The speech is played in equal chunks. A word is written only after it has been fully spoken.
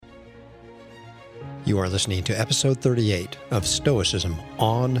You are listening to episode 38 of Stoicism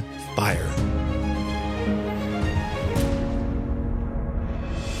on Fire.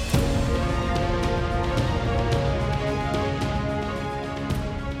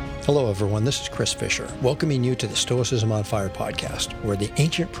 Hello everyone, this is Chris Fisher, welcoming you to the Stoicism on Fire podcast, where the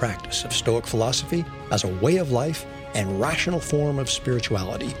ancient practice of Stoic philosophy as a way of life and rational form of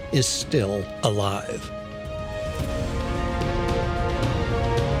spirituality is still alive.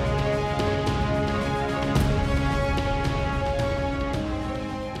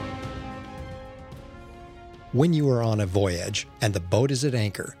 When you are on a voyage and the boat is at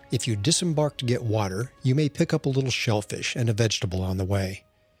anchor, if you disembark to get water, you may pick up a little shellfish and a vegetable on the way.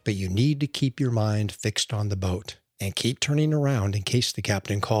 But you need to keep your mind fixed on the boat and keep turning around in case the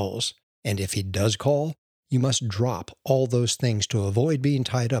captain calls. And if he does call, you must drop all those things to avoid being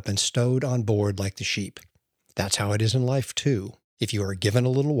tied up and stowed on board like the sheep. That's how it is in life too. If you are given a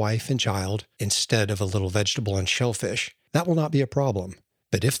little wife and child instead of a little vegetable and shellfish, that will not be a problem.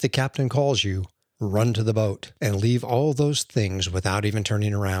 But if the captain calls you, run to the boat and leave all those things without even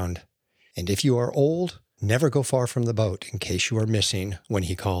turning around. And if you are old, never go far from the boat in case you are missing when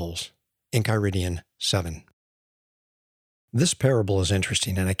he calls. Enchiridion 7. This parable is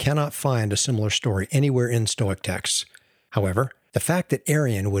interesting, and I cannot find a similar story anywhere in Stoic texts. However, the fact that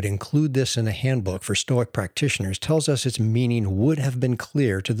Arrian would include this in a handbook for Stoic practitioners tells us its meaning would have been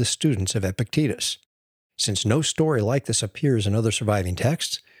clear to the students of Epictetus. Since no story like this appears in other surviving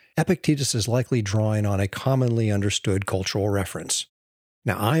texts, Epictetus is likely drawing on a commonly understood cultural reference.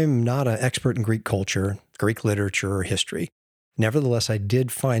 Now, I am not an expert in Greek culture, Greek literature, or history. Nevertheless, I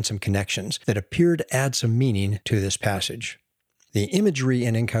did find some connections that appear to add some meaning to this passage. The imagery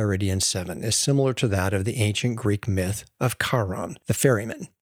in Enchiridion 7 is similar to that of the ancient Greek myth of Charon, the ferryman.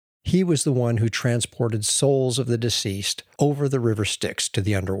 He was the one who transported souls of the deceased over the river Styx to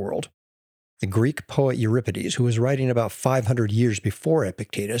the underworld. The Greek poet Euripides, who was writing about 500 years before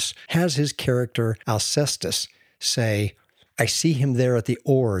Epictetus, has his character Alcestis say, "I see him there at the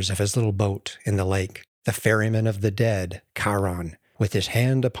oars of his little boat in the lake, the ferryman of the dead, Charon, with his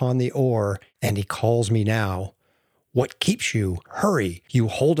hand upon the oar, and he calls me now. What keeps you? Hurry, you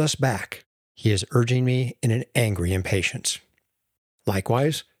hold us back. He is urging me in an angry impatience."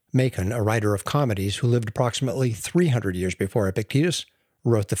 Likewise, Macon, a writer of comedies who lived approximately 300 years before Epictetus,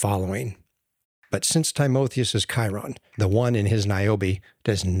 wrote the following. "But since Timotheus's Chiron, the one in his Niobe,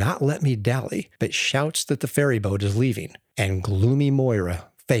 does not let me dally, but shouts that the ferry boat is leaving, and gloomy Moira,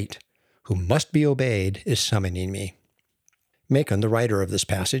 fate, who must be obeyed, is summoning me." Macon, the writer of this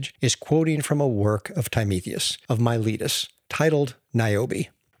passage, is quoting from a work of Timotheus of Miletus titled Niobe,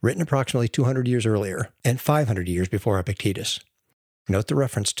 written approximately 200 years earlier and 500 years before Epictetus. Note the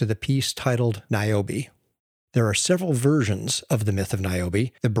reference to the piece titled Niobe. There are several versions of the myth of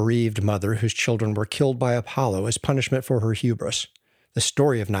Niobe, the bereaved mother whose children were killed by Apollo as punishment for her hubris. The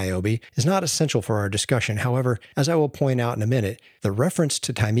story of Niobe is not essential for our discussion. However, as I will point out in a minute, the reference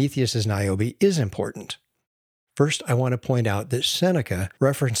to Timotheus's Niobe is important. First, I want to point out that Seneca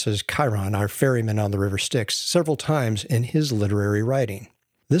references Chiron, our ferryman on the river Styx, several times in his literary writing.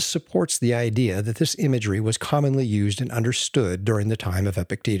 This supports the idea that this imagery was commonly used and understood during the time of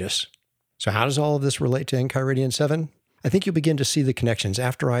Epictetus. So how does all of this relate to Enchiridion 7? I think you'll begin to see the connections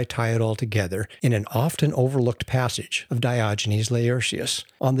after I tie it all together in an often overlooked passage of Diogenes Laertius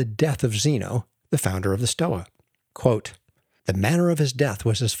on the death of Zeno, the founder of the Stoa. Quote, "The manner of his death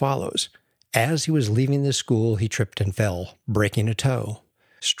was as follows. As he was leaving the school, he tripped and fell, breaking a toe.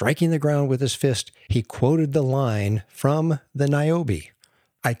 Striking the ground with his fist, he quoted the line from the Niobe,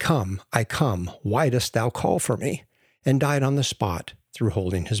 'I come, why dost thou call for me?' and died on the spot through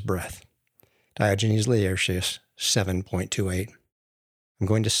holding his breath." Diogenes Laertius 7.28. I'm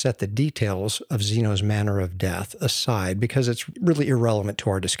going to set the details of Zeno's manner of death aside because it's really irrelevant to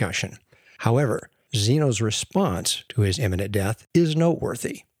our discussion. However, Zeno's response to his imminent death is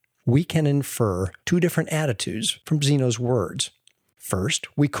noteworthy. We can infer two different attitudes from Zeno's words. First,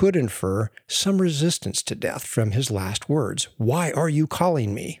 we could infer some resistance to death from his last words. "Why are you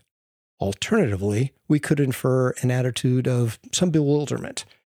calling me?" Alternatively, we could infer an attitude of some bewilderment.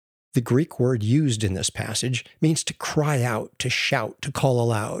 The Greek word used in this passage means to cry out, to shout, to call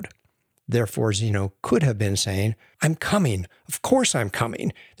aloud. Therefore, Zeno could have been saying, "I'm coming. Of course I'm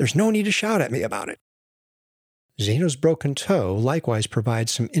coming. There's no need to shout at me about it." Zeno's broken toe likewise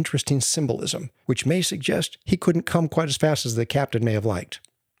provides some interesting symbolism, which may suggest he couldn't come quite as fast as the captain may have liked.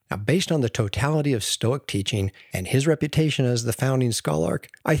 Now, based on the totality of Stoic teaching and his reputation as the founding scholarch,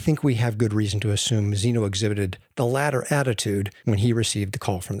 I think we have good reason to assume Zeno exhibited the latter attitude when he received the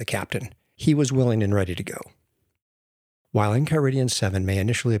call from the captain. He was willing and ready to go. While Enchiridion 7 may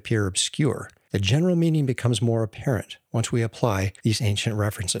initially appear obscure, The general meaning becomes more apparent once we apply these ancient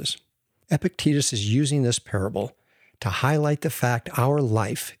references. Epictetus is using this parable to highlight the fact our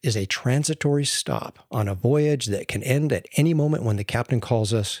life is a transitory stop on a voyage that can end at any moment when the captain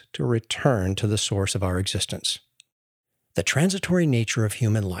calls us to return to the source of our existence. The transitory nature of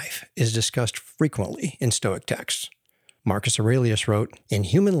human life is discussed frequently in Stoic texts. Marcus Aurelius wrote, "In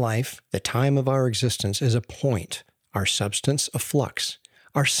human life, the time of our existence is a point, our substance a flux,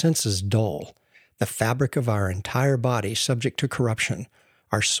 our senses dull, the fabric of our entire body subject to corruption,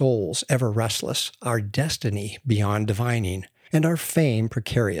 our souls ever restless, our destiny beyond divining, and our fame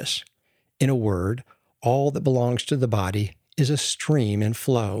precarious. In a word, all that belongs to the body is a stream in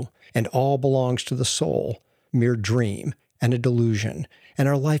flow, and all belongs to the soul, mere dream and a delusion, and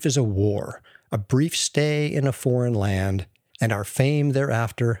our life is a war, a brief stay in a foreign land, and our fame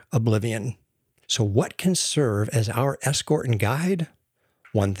thereafter oblivion. So what can serve as our escort and guide?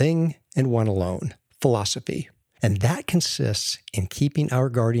 One thing and one alone, philosophy. And that consists in keeping our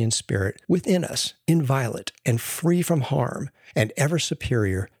guardian spirit within us, inviolate and free from harm, and ever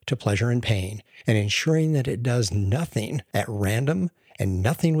superior to pleasure and pain, and ensuring that it does nothing at random and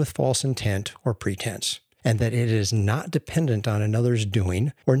nothing with false intent or pretense, and that it is not dependent on another's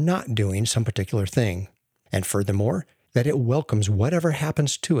doing or not doing some particular thing. And furthermore, that it welcomes whatever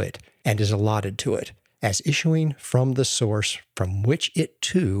happens to it and is allotted to it, as issuing from the source from which it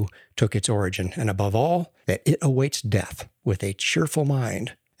too took its origin, and above all, that it awaits death with a cheerful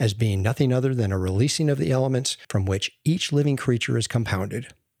mind, as being nothing other than a releasing of the elements from which each living creature is compounded.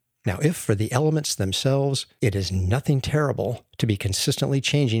 Now, if for the elements themselves it is nothing terrible to be consistently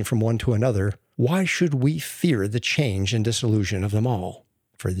changing from one to another, why should we fear the change and dissolution of them all?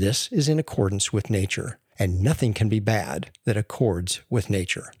 For this is in accordance with nature, and nothing can be bad that accords with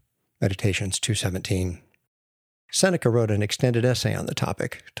nature." Meditations 2:17. Seneca wrote an extended essay on the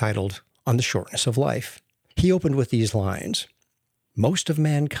topic, titled On the Shortness of Life. He opened with these lines, "Most of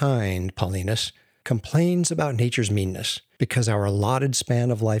mankind, Paulinus, complains about nature's meanness, because our allotted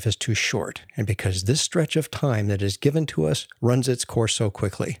span of life is too short, and because this stretch of time that is given to us runs its course so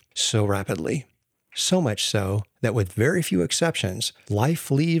quickly, so rapidly. So much so that with very few exceptions,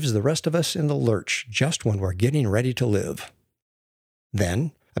 life leaves the rest of us in the lurch just when we're getting ready to live."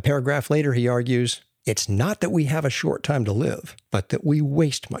 Then, a paragraph later, he argues, "It's not that we have a short time to live, but that we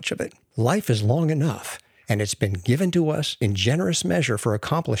waste much of it. Life is long enough, and it's been given to us in generous measure for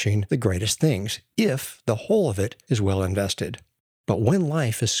accomplishing the greatest things, if the whole of it is well invested. But when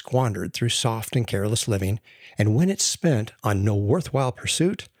life is squandered through soft and careless living, and when it's spent on no worthwhile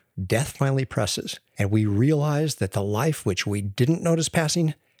pursuit, death finally presses, and we realize that the life which we didn't notice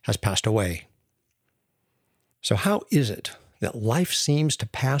passing has passed away." So how is it that life seems to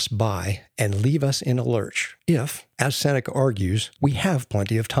pass by and leave us in a lurch if, as Seneca argues, we have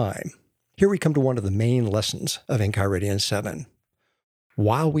plenty of time? Here we come to one of the main lessons of Enchiridion 7.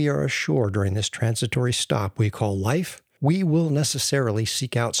 While we are ashore during this transitory stop we call life, we will necessarily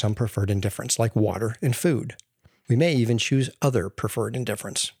seek out some preferred indifference, like water and food. We may even choose other preferred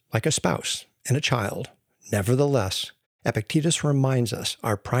indifference, like a spouse and a child. Nevertheless, Epictetus reminds us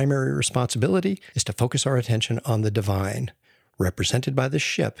our primary responsibility is to focus our attention on the divine, represented by the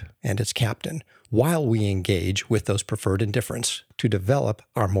ship and its captain, while we engage with those preferred indifference to develop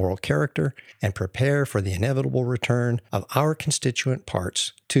our moral character and prepare for the inevitable return of our constituent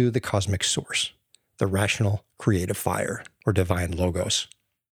parts to the cosmic source, the rational creative fire, or divine logos.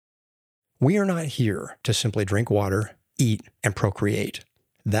 We are not here to simply drink water, eat, and procreate.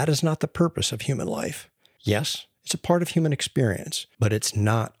 That is not the purpose of human life. Yes, it's a part of human experience, but it's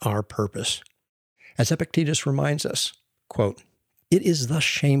not our purpose. As Epictetus reminds us, quote, "It is thus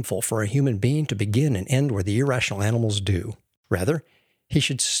shameful for a human being to begin and end where the irrational animals do. Rather, he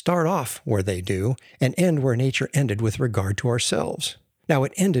should start off where they do and end where nature ended with regard to ourselves. Now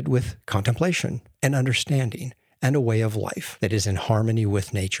it ended with contemplation and understanding and a way of life that is in harmony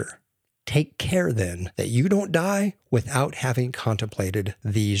with nature. Take care, then, that you don't die without having contemplated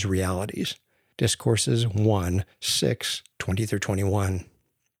these realities." Discourses 1, 6, 20-21.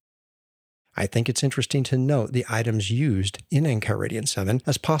 I think it's interesting to note the items used in Enchiridion 7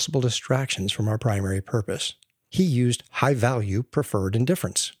 as possible distractions from our primary purpose. He used high-value preferred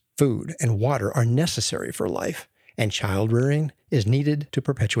indifference. Food and water are necessary for life, and child-rearing is needed to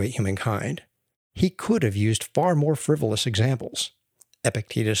perpetuate humankind. He could have used far more frivolous examples.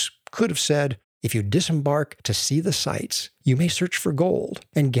 Epictetus could have said, "If you disembark to see the sights, you may search for gold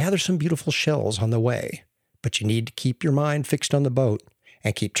and gather some beautiful shells on the way, but you need to keep your mind fixed on the boat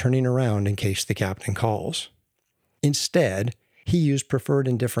and keep turning around in case the captain calls." Instead, he used preferred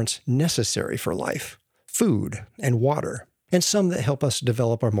indifference necessary for life, food and water, and some that help us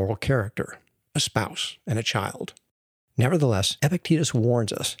develop our moral character. a spouse, and a child. Nevertheless, Epictetus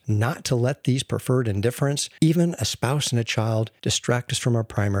warns us not to let these preferred indifferents, even a spouse and a child, distract us from our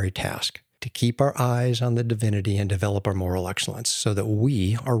primary task, to keep our eyes on the divinity and develop our moral excellence so that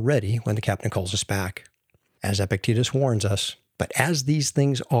we are ready when the captain calls us back. As Epictetus warns us, but as these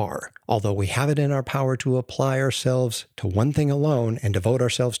things are, although we have it in our power to apply ourselves to one thing alone and devote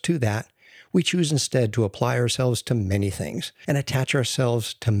ourselves to that, we choose instead to apply ourselves to many things and attach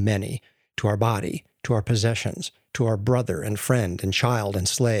ourselves to many, to our body, to our possessions, to our brother and friend and child and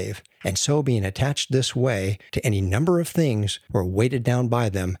slave, and so being attached this way to any number of things, we're weighted down by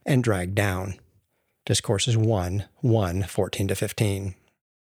them and dragged down. Discourses 1, 14-15.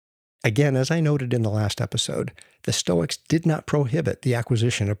 Again, as I noted in the last episode, the Stoics did not prohibit the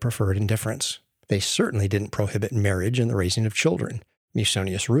acquisition of preferred indifference. They certainly didn't prohibit marriage and the raising of children.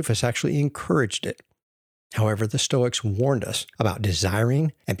 Musonius Rufus actually encouraged it. However, the Stoics warned us about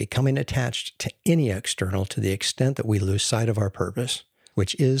desiring and becoming attached to any external to the extent that we lose sight of our purpose,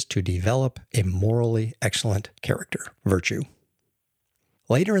 which is to develop a morally excellent character, virtue.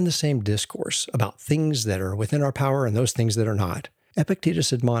 Later in the same discourse about things that are within our power and those things that are not,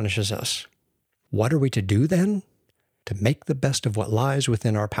 Epictetus admonishes us. What are we to do then? To make the best of what lies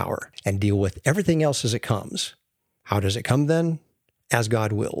within our power and deal with everything else as it comes. How does it come then? As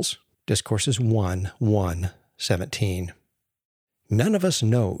God wills. Discourses 1, 17. None of us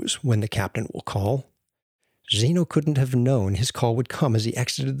knows when the captain will call. Zeno couldn't have known his call would come as he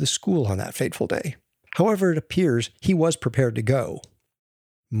exited the school on that fateful day. However, it appears he was prepared to go.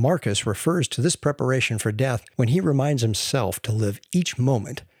 Marcus refers to this preparation for death when he reminds himself to live each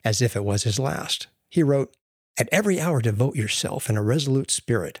moment as if it was his last. He wrote, "At every hour devote yourself in a resolute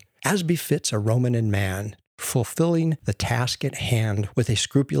spirit, as befits a Roman and man, fulfilling the task at hand with a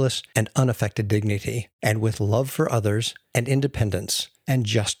scrupulous and unaffected dignity, and with love for others, and independence, and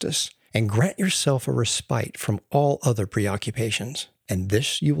justice, and grant yourself a respite from all other preoccupations. And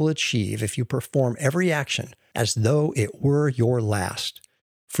this you will achieve if you perform every action as though it were your last,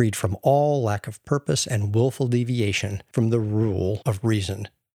 freed from all lack of purpose and willful deviation from the rule of reason,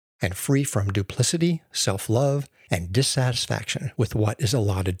 and free from duplicity, self-love, and dissatisfaction with what is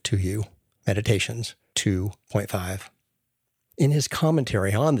allotted to you." Meditations 2.5. In his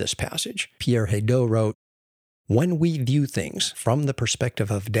commentary on this passage, Pierre Hadot wrote, "When we view things from the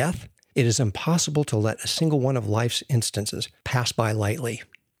perspective of death, it is impossible to let a single one of life's instances pass by lightly.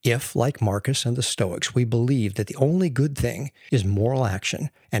 If, like Marcus and the Stoics, we believe that the only good thing is moral action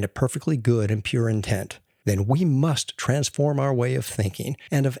and a perfectly good and pure intent, then we must transform our way of thinking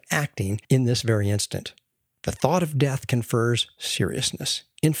and of acting in this very instant. The thought of death confers seriousness,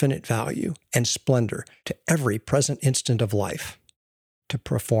 infinite value, and splendor to every present instant of life. To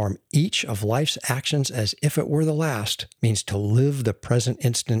perform each of life's actions as if it were the last means to live the present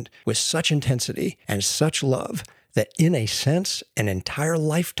instant with such intensity and such love that in a sense an entire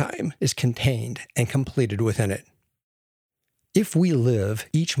lifetime is contained and completed within it. If we live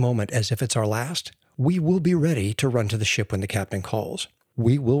each moment as if it's our last, we will be ready to run to the ship when the captain calls.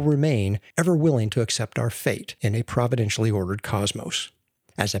 We will remain ever willing to accept our fate in a providentially ordered cosmos.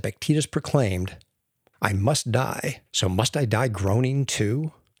 As Epictetus proclaimed, 'I must die, so must I die groaning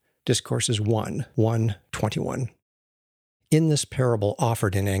too?' Discourses 1:21. In this parable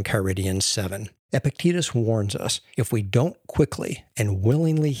offered in Enchiridion 7, Epictetus warns us if we don't quickly and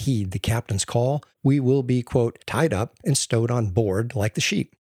willingly heed the captain's call, we will be, quote, tied up and stowed on board like the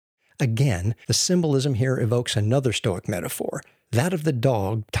sheep. Again, the symbolism here evokes another Stoic metaphor, that of the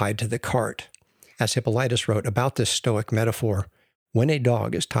dog tied to the cart. As Hippolytus wrote about this Stoic metaphor, when a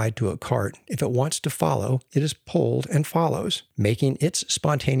dog is tied to a cart, if it wants to follow, it is pulled and follows, making its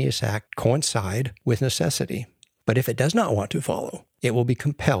spontaneous act coincide with necessity. But if it does not want to follow, it will be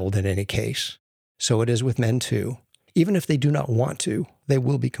compelled in any case. So it is with men too. Even if they do not want to, they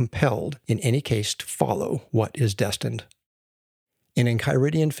will be compelled in any case to follow what is destined. In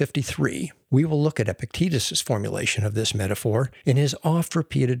Enchiridion 53, we will look at Epictetus' formulation of this metaphor in his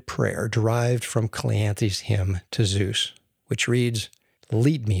oft-repeated prayer derived from Cleanthes' hymn to Zeus, which reads,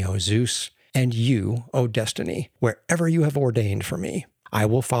 "Lead me, O Zeus, and you, O destiny, wherever you have ordained for me. I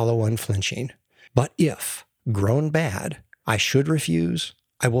will follow unflinching. But if, grown bad, I should refuse,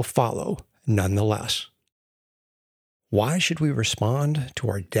 I will follow nonetheless." Why should we respond to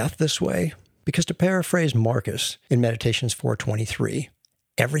our death this way? Because to paraphrase Marcus in Meditations 4:23,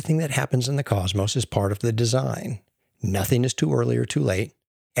 everything that happens in the cosmos is part of the design. Nothing is too early or too late.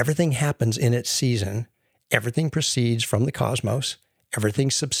 Everything happens in its season. Everything proceeds from the cosmos. Everything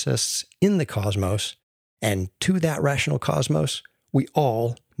subsists in the cosmos. And to that rational cosmos, we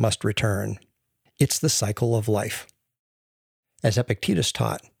all must return. It's the cycle of life. As Epictetus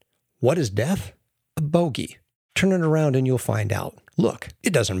taught, What is death? A bogey. Turn it around and you'll find out. Look,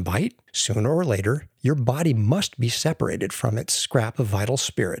 it doesn't bite. Sooner or later, your body must be separated from its scrap of vital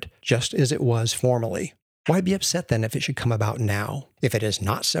spirit, just as it was formerly. Why be upset then if it should come about now? If it is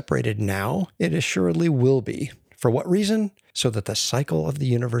not separated now, it assuredly will be. For what reason? So that the cycle of the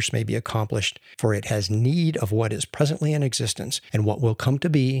universe may be accomplished, for it has need of what is presently in existence, and what will come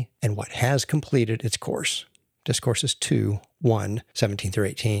to be, and what has completed its course. Discourses 2:1,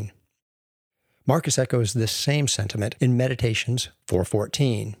 17-18. Marcus echoes this same sentiment in Meditations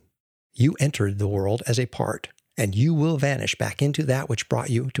 4:14. You entered the world as a part, and you will vanish back into that which brought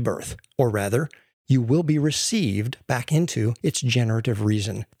you to birth. Or rather, you will be received back into its generative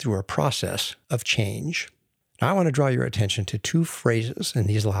reason through a process of change. Now, I want to draw your attention to two phrases in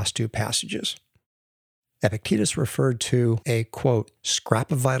these last two passages. Epictetus referred to a, quote,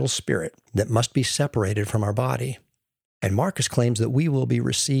 scrap of vital spirit that must be separated from our body. And Marcus claims that we will be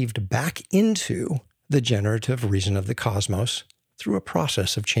received back into the generative reason of the cosmos through a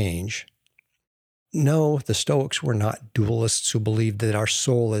process of change. No, the Stoics were not dualists who believed that our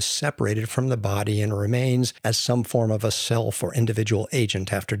soul is separated from the body and remains as some form of a self or individual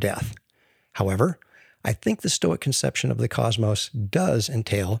agent after death. However, I think the Stoic conception of the cosmos does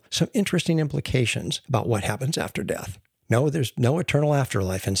entail some interesting implications about what happens after death. No, there's no eternal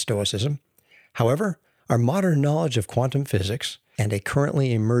afterlife in Stoicism. However, our modern knowledge of quantum physics and a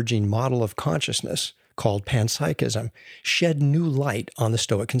currently emerging model of consciousness called panpsychism shed new light on the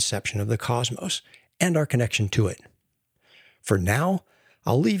Stoic conception of the cosmos and our connection to it. For now,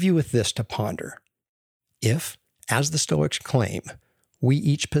 I'll leave you with this to ponder. If, as the Stoics claim, we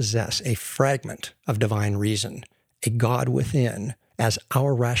each possess a fragment of divine reason, a God within, as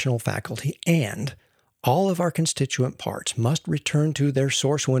our rational faculty, and all of our constituent parts must return to their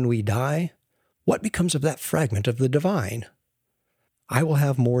source when we die, what becomes of that fragment of the divine? I will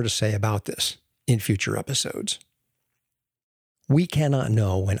have more to say about this in future episodes. We cannot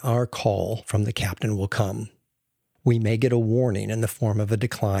know when our call from the captain will come. We may get a warning in the form of a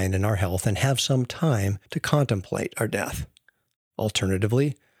decline in our health and have some time to contemplate our death.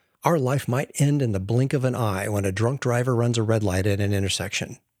 Alternatively, our life might end in the blink of an eye when a drunk driver runs a red light at an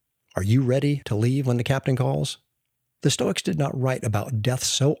intersection. Are you ready to leave when the captain calls? The Stoics did not write about death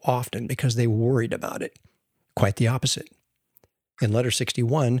so often because they worried about it. Quite the opposite. In Letter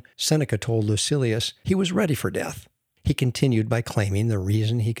 61, Seneca told Lucilius he was ready for death. He continued by claiming the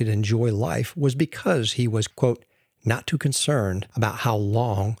reason he could enjoy life was because he was, quote, not too concerned about how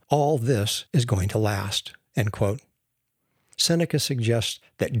long all this is going to last, end quote. Seneca suggests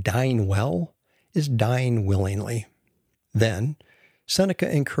that dying well is dying willingly. Then,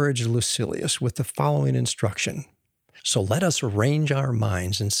 Seneca encouraged Lucilius with the following instruction. So let us arrange our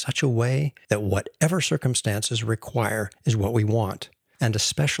minds in such a way that whatever circumstances require is what we want, and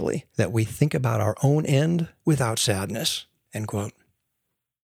especially that we think about our own end without sadness, end quote.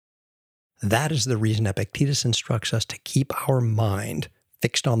 That is the reason Epictetus instructs us to keep our mind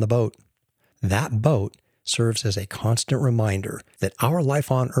fixed on the boat. That boat serves as a constant reminder that our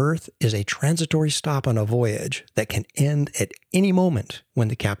life on earth is a transitory stop on a voyage that can end at any moment when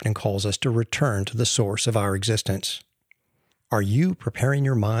the captain calls us to return to the source of our existence. Are you preparing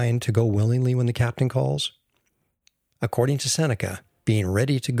your mind to go willingly when the captain calls? According to Seneca, being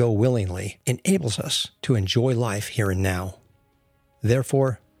ready to go willingly enables us to enjoy life here and now.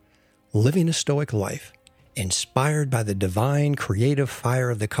 Therefore, living a Stoic life, inspired by the divine creative fire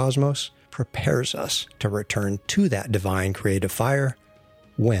of the cosmos, prepares us to return to that divine creative fire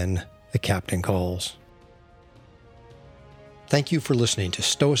when the captain calls. Thank you for listening to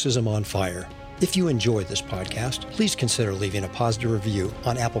Stoicism on Fire. If you enjoyed this podcast, please consider leaving a positive review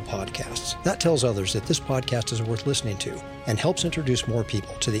on Apple Podcasts. That tells others that this podcast is worth listening to and helps introduce more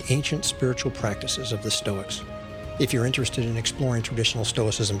people to the ancient spiritual practices of the Stoics. If you're interested in exploring traditional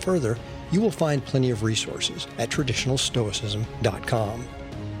Stoicism further, you will find plenty of resources at traditionalstoicism.com.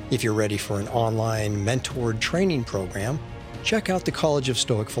 If you're ready for an online mentored training program, check out the College of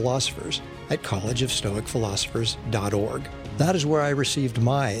Stoic Philosophers at collegeofstoicphilosophers.org. That is where I received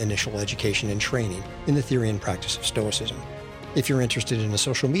my initial education and training in the theory and practice of Stoicism. If you're interested in a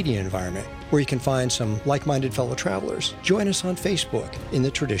social media environment where you can find some like-minded fellow travelers, join us on Facebook in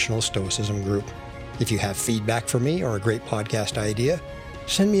the Traditional Stoicism group. If you have feedback for me or a great podcast idea,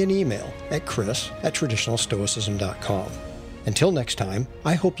 send me an email at chris@traditionalstoicism.com. Until next time,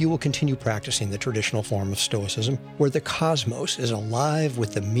 I hope you will continue practicing the traditional form of Stoicism, where the cosmos is alive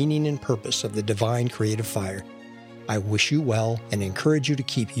with the meaning and purpose of the divine creative fire. I wish you well and encourage you to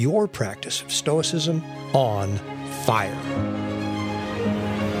keep your practice of Stoicism on fire.